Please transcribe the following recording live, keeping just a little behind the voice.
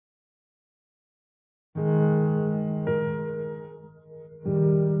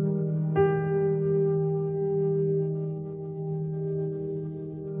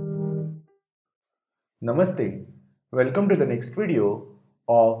Namaste. Welcome to the next video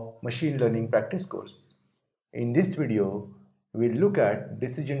of Machine Learning Practice course. In this video, we'll look at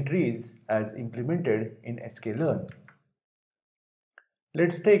decision trees as implemented in sklearn.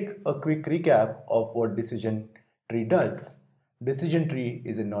 Let's take a quick recap of what decision tree does. Decision tree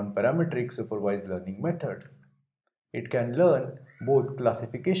is a non-parametric supervised learning method. It can learn both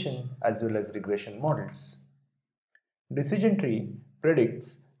classification as well as regression models. Decision tree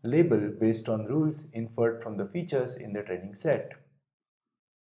predicts label based on rules inferred from the features in the training set.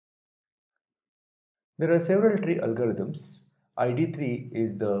 There are several tree algorithms. ID3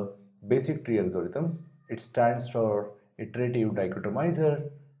 is the basic tree algorithm. It stands for iterative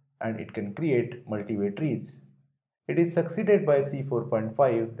dichotomizer and it can create multi-way trees. It is succeeded by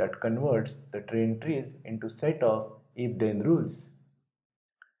C4.5 that converts the trained trees into set of if-then rules.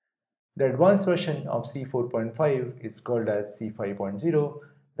 The advanced version of C4.5 is called as C5.0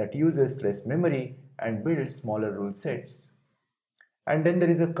 that uses less memory and builds smaller rule sets. And then there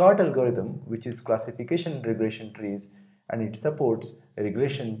is a CART algorithm which is classification regression trees and it supports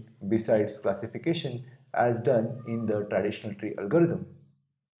regression besides classification as done in the traditional tree algorithm.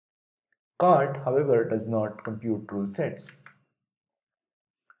 CART, however, does not compute rule sets.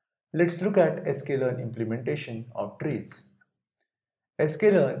 Let's look at sklearn implementation of trees.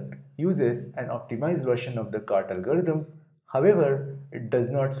 sklearn uses an optimized version of the CART algorithm. However, it does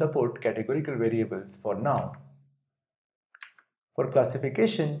not support categorical variables for now. For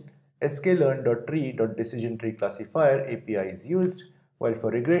classification, sklearn.tree.decisionTree classifier API is used, while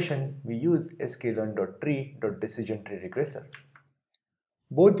for regression, we use sklearn.tree.decisionTree regressor.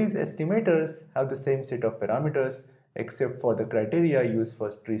 Both these estimators have the same set of parameters except for the criteria used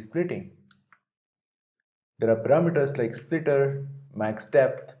for tree splitting. There are parameters like splitter, max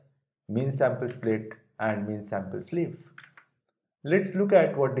depth, mean sample split, and mean sample sleeve. Let's look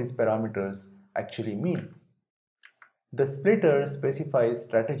at what these parameters actually mean. The splitter specifies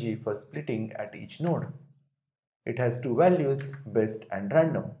strategy for splitting at each node. It has two values, best and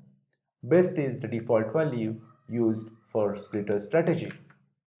random. Best is the default value used for splitter strategy.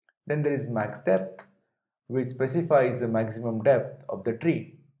 Then there is max depth, which specifies the maximum depth of the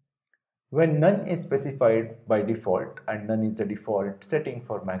tree. When none is specified by default and none is the default setting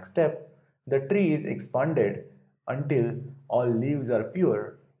for max depth, the tree is expanded until all leaves are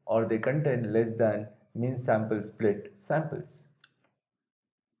pure or they contain less than mean sample split samples.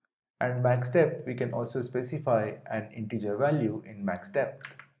 And max depth, we can also specify an integer value in max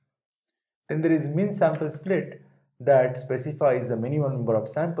depth. Then there is mean sample split that specifies the minimum number of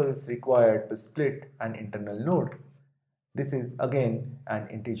samples required to split an internal node. This is again an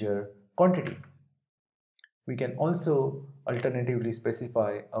integer quantity. We can also alternatively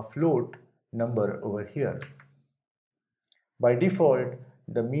specify a float number over here. By default,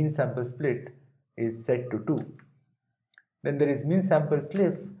 the mean sample split is set to 2. Then there is mean sample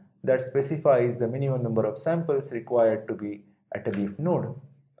sleeve that specifies the minimum number of samples required to be at a leaf node.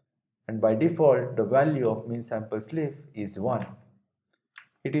 And by default, the value of mean sample sleeve is 1.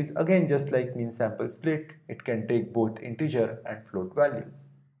 It is again just like mean sample split, it can take both integer and float values.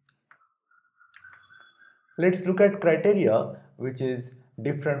 Let's look at criteria, which is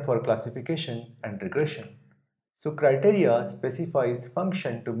different for classification and regression. So criteria specifies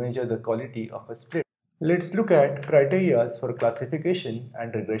function to measure the quality of a split. Let's look at criteria for classification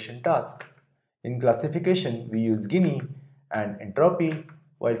and regression task. In classification, we use Gini and entropy,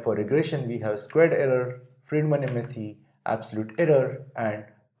 while for regression, we have squared error, Friedman MSE, absolute error, and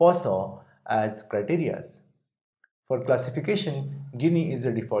Poisson as criteria. For classification, Gini is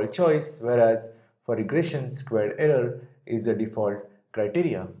the default choice, whereas for regression, squared error is the default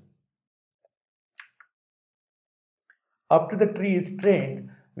criteria. After the tree is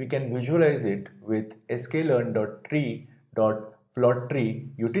trained, we can visualize it with sklearn.tree.plotTree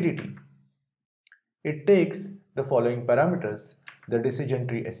utility. It takes the following parameters: the decision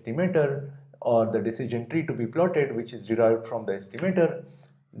tree estimator or the decision tree to be plotted, which is derived from the estimator,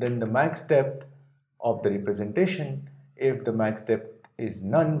 then the max depth of the representation. If the max depth is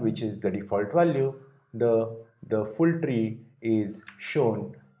none, which is the default value, the full tree is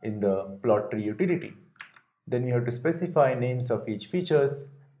shown in the plot tree utility. Then you have to specify names of each features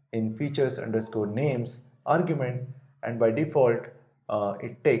in features underscore names argument, and by default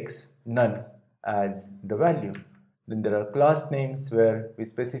it takes none as the value. Then there are class names where we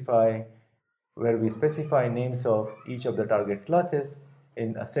specify names of each of the target classes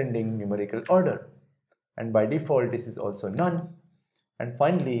in ascending numerical order, and by default this is also none. And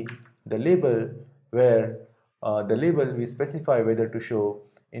finally the label, where we specify whether to show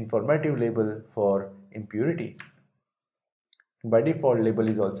informative label for impurity. By default label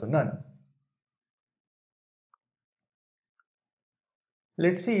is also none.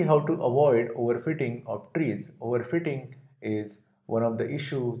 Let's see how to avoid overfitting of trees. Overfitting is one of the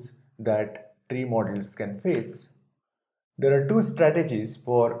issues that tree models can face. There are two strategies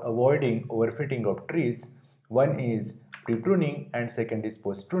for avoiding overfitting of trees. One is pre-pruning and second is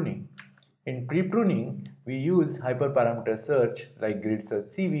post-pruning. In pre-pruning, we use hyperparameter search like grid search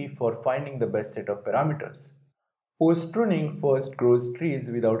CV for finding the best set of parameters. Post-pruning first grows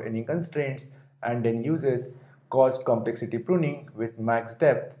trees without any constraints and then uses cost complexity pruning with max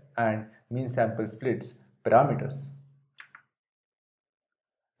depth and mean sample splits parameters.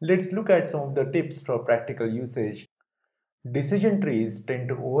 Let's look at some of the tips for practical usage. Decision trees tend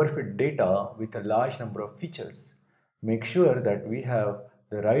to overfit data with a large number of features. Make sure that we have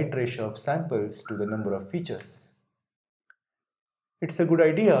the right ratio of samples to the number of features. It's a good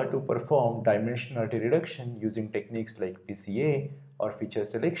idea to perform dimensionality reduction using techniques like PCA or feature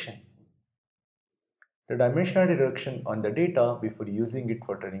selection. The dimensionality reduction on the data before using it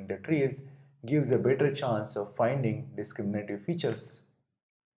for training the trees gives a better chance of finding discriminative features.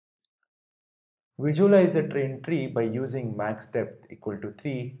 Visualize a trained tree by using max depth equal to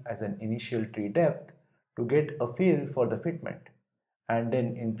 3 as an initial tree depth to get a feel for the fitment and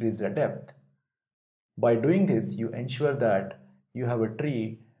then increase the depth. By doing this, you ensure that you have a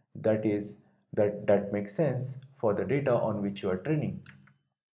tree that makes sense for the data on which you are training.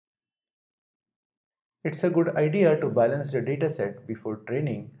 It's a good idea to balance the dataset before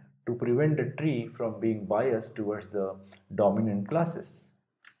training to prevent the tree from being biased towards the dominant classes.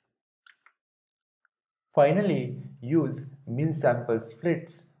 Finally, use mean sample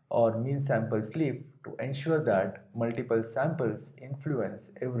splits or mean sample sleep to ensure that multiple samples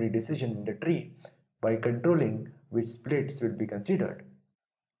influence every decision in the tree by controlling which splits will be considered.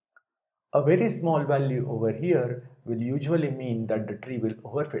 A very small value over here will usually mean that the tree will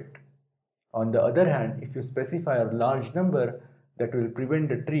overfit. On the other hand, if you specify a large number, that will prevent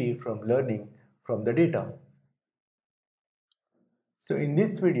the tree from learning from the data. So in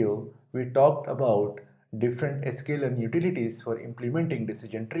this video, we talked about different sklearn utilities for implementing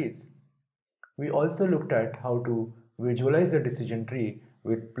decision trees. We also looked at how to visualize a decision tree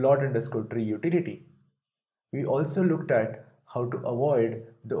with plot_tree utility. We also looked at how to avoid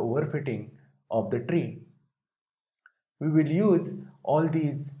the overfitting of the tree. We will use all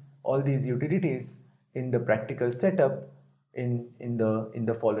these utilities in the practical setup in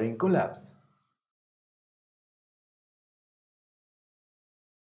the following collabs.